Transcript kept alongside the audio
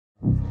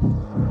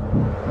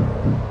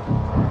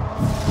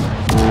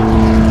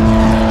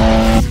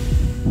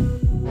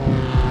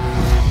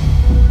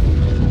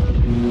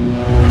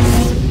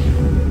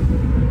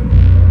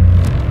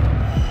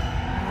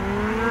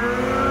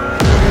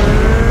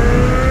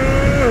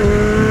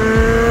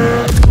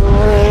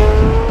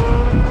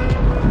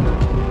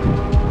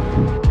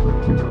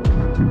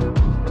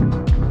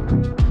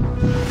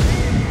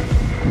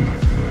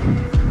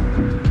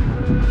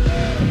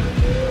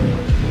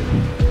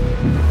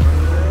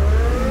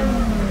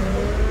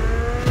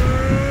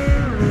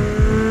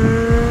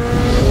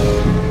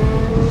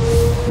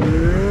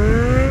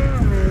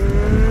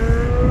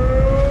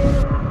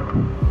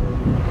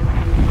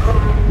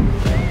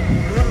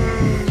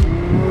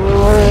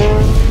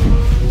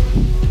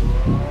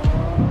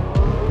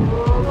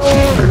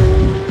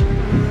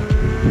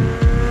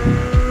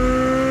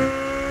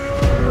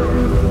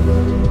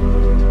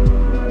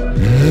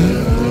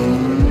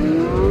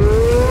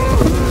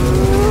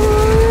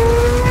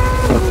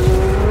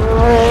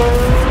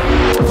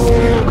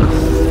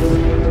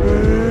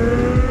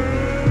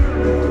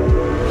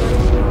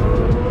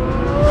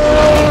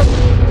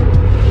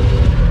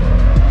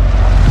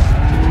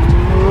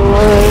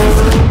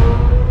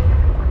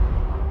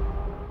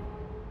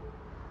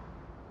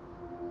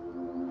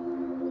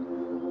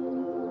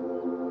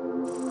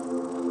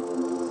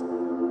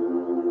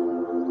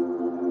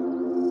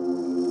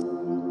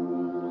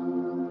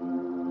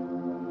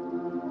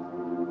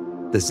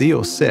The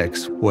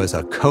Z06 was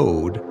a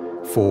code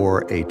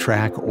for a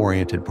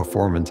track-oriented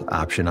performance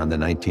option on the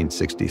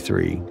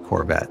 1963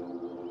 Corvette.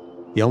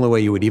 The only way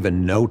you would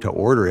even know to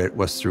order it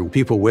was through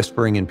people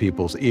whispering in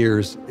people's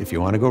ears, if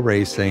you want to go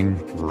racing,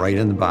 right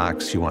in the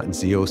box, you want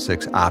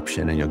Z06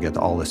 option and you'll get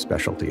all this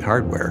specialty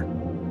hardware.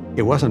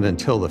 It wasn't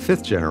until the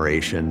 5th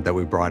generation that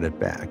we brought it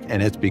back,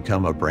 and it's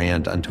become a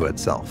brand unto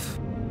itself.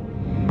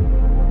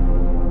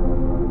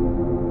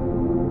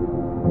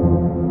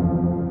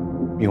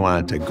 You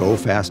want it to go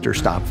faster,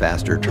 stop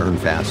faster, turn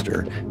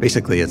faster.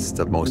 Basically, it's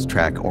the most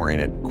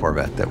track-oriented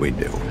Corvette that we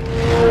do.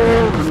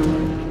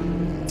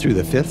 Through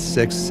the 5th,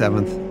 6th,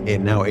 7th,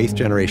 and now 8th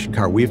generation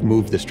car, we've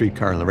moved the street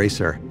car and the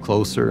racer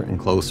closer and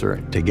closer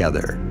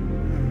together.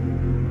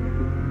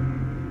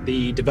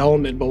 The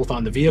development both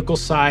on the vehicle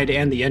side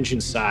and the engine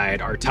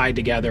side are tied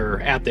together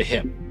at the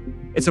hip.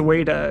 It's a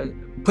way to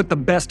put the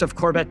best of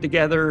Corvette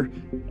together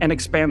and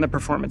expand the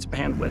performance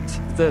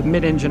bandwidth. The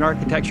mid-engine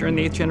architecture in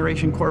the 8th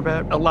generation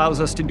Corvette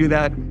allows us to do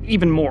that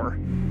even more.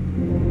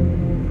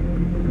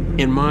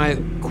 In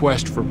my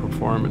quest for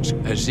performance,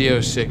 a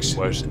Z06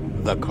 was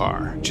the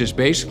car, which is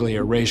basically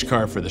a race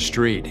car for the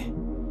street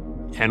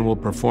and will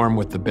perform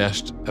with the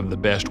best of the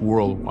best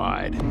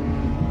worldwide.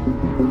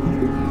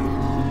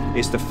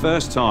 It's the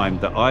first time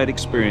that I had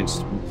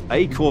experienced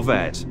a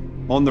Corvette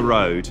on the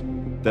road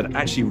that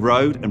actually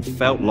rode and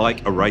felt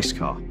like a race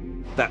car.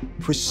 That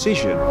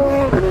precision,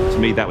 to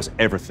me, that was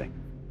everything.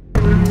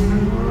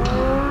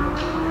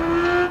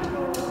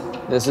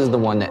 This is the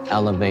one that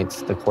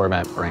elevates the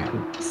Corvette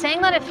brand.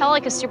 Saying that it felt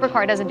like a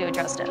supercar doesn't do it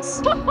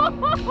justice.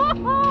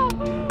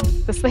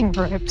 This thing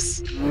rips.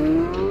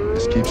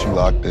 This keeps you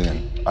locked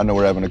in. I know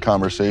we're having a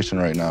conversation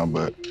right now,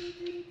 but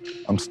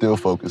I'm still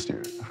focused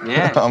here.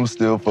 Yeah. I'm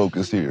still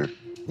focused here.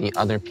 The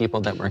other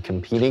people that we're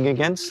competing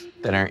against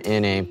that are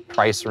in a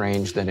price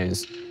range that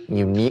is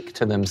unique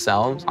to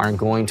themselves are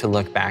going to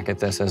look back at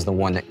this as the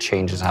one that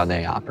changes how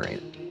they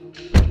operate.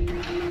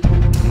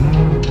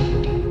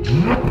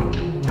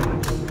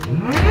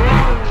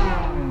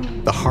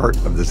 The heart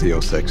of the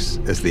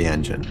Z06 is the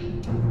engine.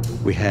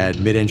 We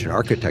had mid-engine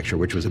architecture,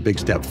 which was a big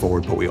step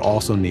forward, but we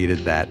also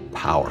needed that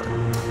power.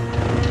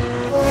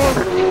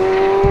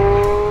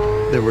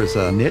 There was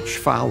a niche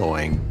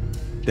following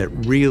that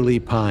really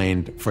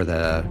pined for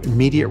the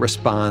immediate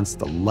response,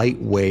 the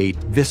lightweight,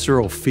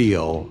 visceral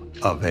feel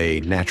of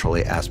a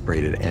naturally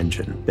aspirated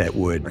engine that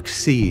would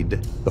exceed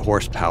the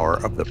horsepower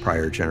of the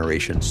prior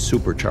generation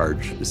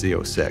supercharged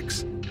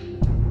Z06.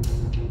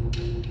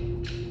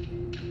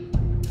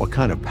 What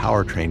kind of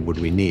powertrain would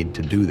we need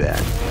to do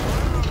that?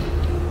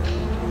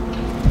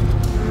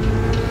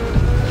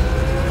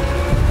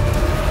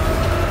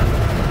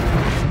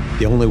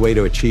 The only way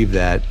to achieve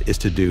that is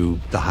to do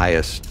the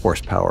highest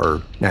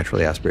horsepower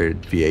naturally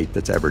aspirated V8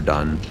 that's ever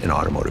done in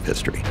automotive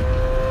history.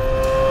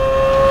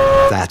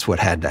 That's what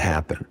had to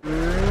happen.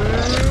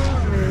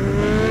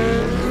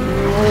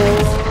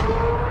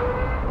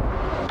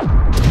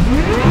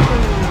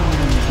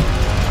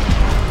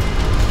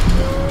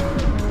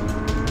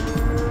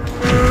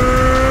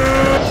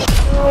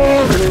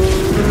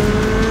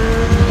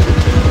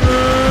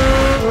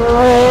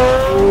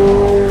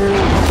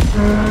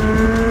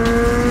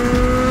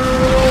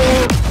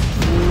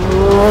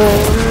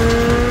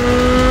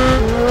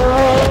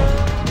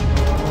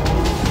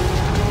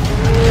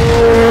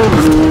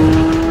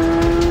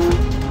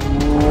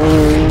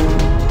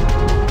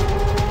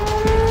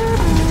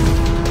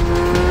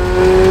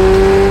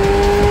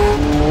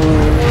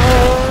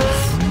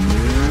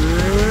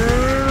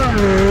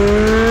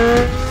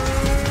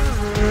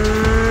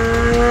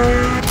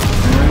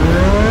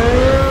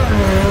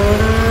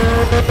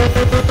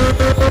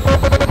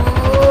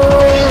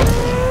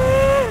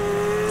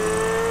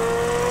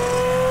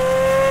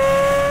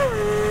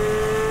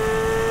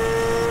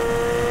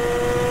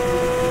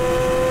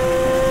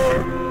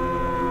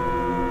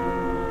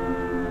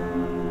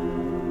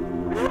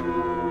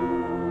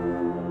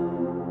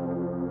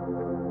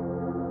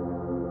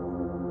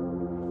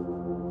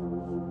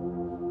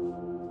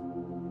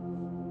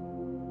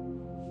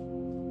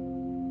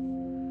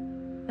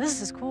 This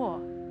is cool.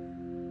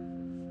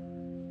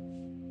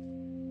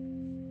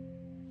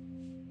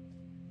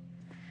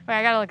 Wait,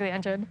 I gotta look at the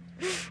engine.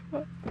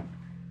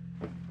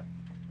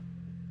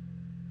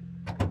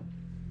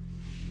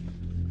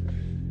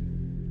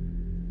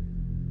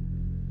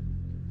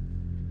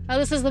 Oh,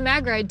 this is the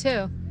mag ride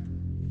too.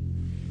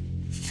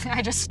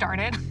 I just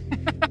started.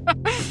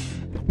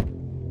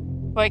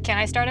 Wait, can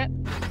I start it?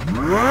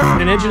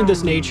 An engine of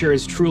this nature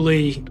is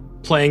truly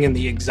playing in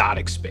the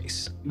exotic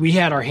space. We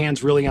had our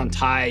hands really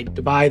untied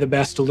to buy the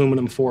best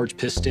aluminum forged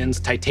pistons,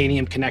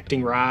 titanium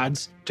connecting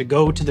rods, to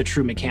go to the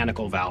true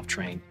mechanical valve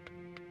train.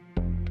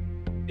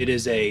 It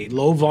is a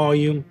low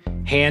volume,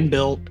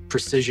 hand-built,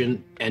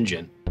 precision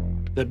engine.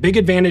 The big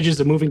advantages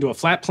of moving to a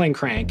flat plane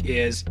crank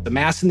is the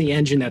mass in the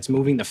engine that's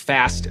moving the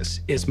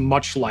fastest is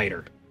much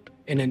lighter.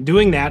 And in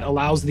doing that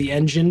allows the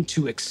engine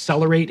to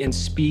accelerate in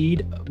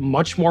speed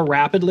much more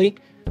rapidly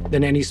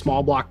than any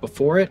small block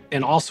before it,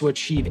 and also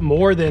achieved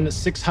more than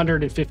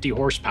 650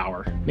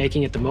 horsepower,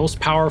 making it the most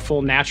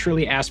powerful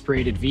naturally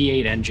aspirated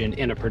V8 engine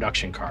in a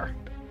production car.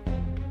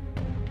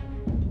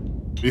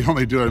 We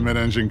only do a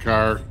mid-engine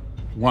car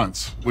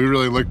once. We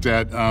really looked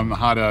at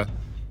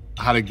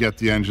how to get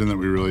the engine that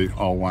we really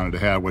all wanted to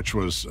have, which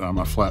was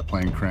a flat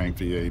plane crank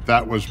V8.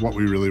 That was what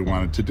we really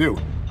wanted to do.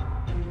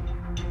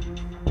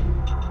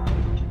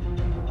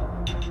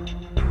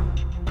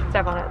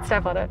 Step on it,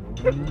 step on it.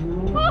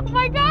 Oh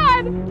my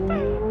God!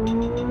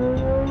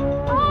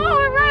 Oh,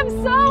 it revs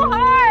so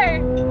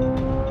hard!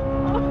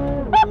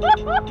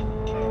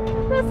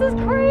 This is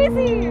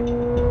crazy!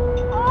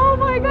 Oh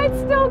my God,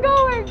 it's still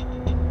going!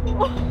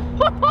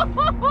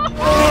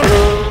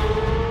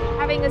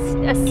 Having a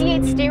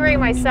C8 steering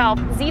myself,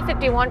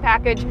 Z51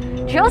 package,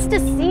 just to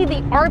see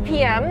the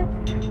RPM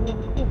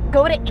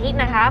go to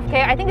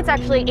 8.5K, I think it's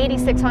actually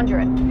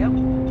 8,600. Yep.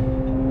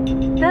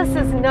 This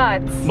is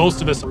nuts.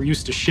 Most of us are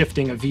used to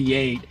shifting a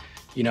V8,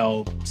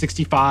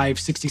 65,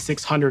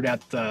 6,600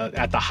 at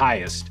the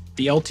highest.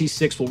 The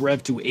LT6 will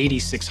rev to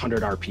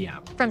 8,600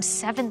 RPM. From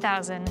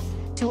 7,000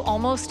 to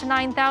almost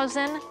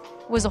 9,000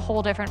 was a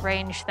whole different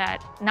range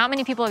that not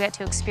many people get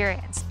to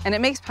experience. And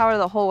it makes power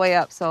the whole way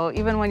up. So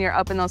even when you're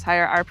up in those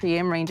higher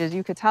RPM ranges,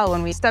 you could tell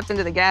when we stepped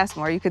into the gas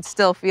more, you could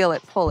still feel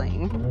it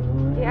pulling.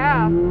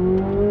 Yeah.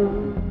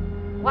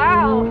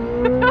 Wow.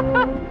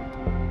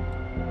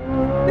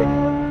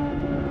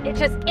 It's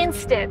just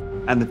instant.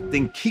 And the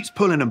thing keeps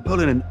pulling and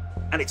pulling,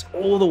 and it's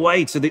all the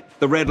way to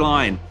the red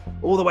line,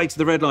 all the way to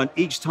the red line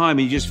each time,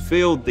 and you just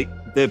feel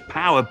the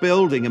power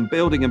building and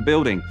building and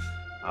building.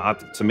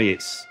 To me,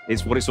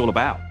 it's what it's all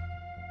about.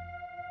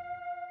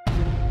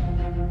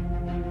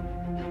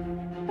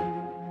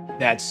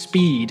 That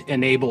speed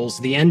enables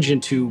the engine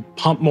to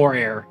pump more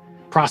air,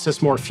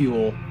 process more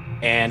fuel,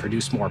 and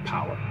produce more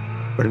power.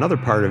 But another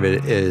part of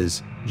it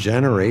is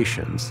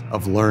generations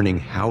of learning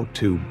how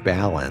to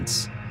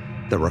balance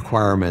the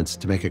requirements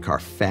to make a car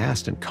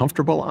fast and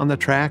comfortable on the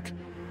track,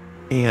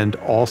 and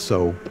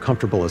also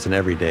comfortable as an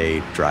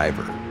everyday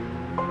driver.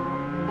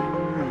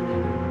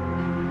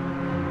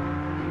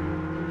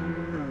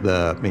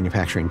 The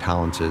manufacturing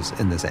tolerances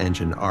in this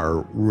engine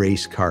are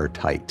race car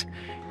tight,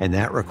 and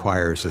that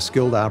requires a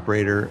skilled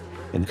operator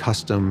and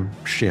custom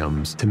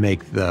shims to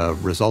make the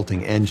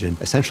resulting engine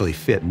essentially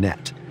fit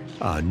net,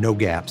 no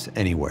gaps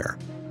anywhere.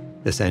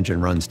 This engine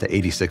runs to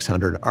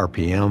 8,600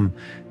 RPM.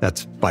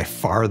 That's by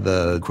far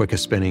the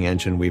quickest spinning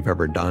engine we've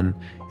ever done.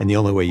 And the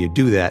only way you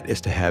do that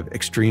is to have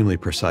extremely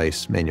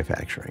precise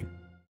manufacturing.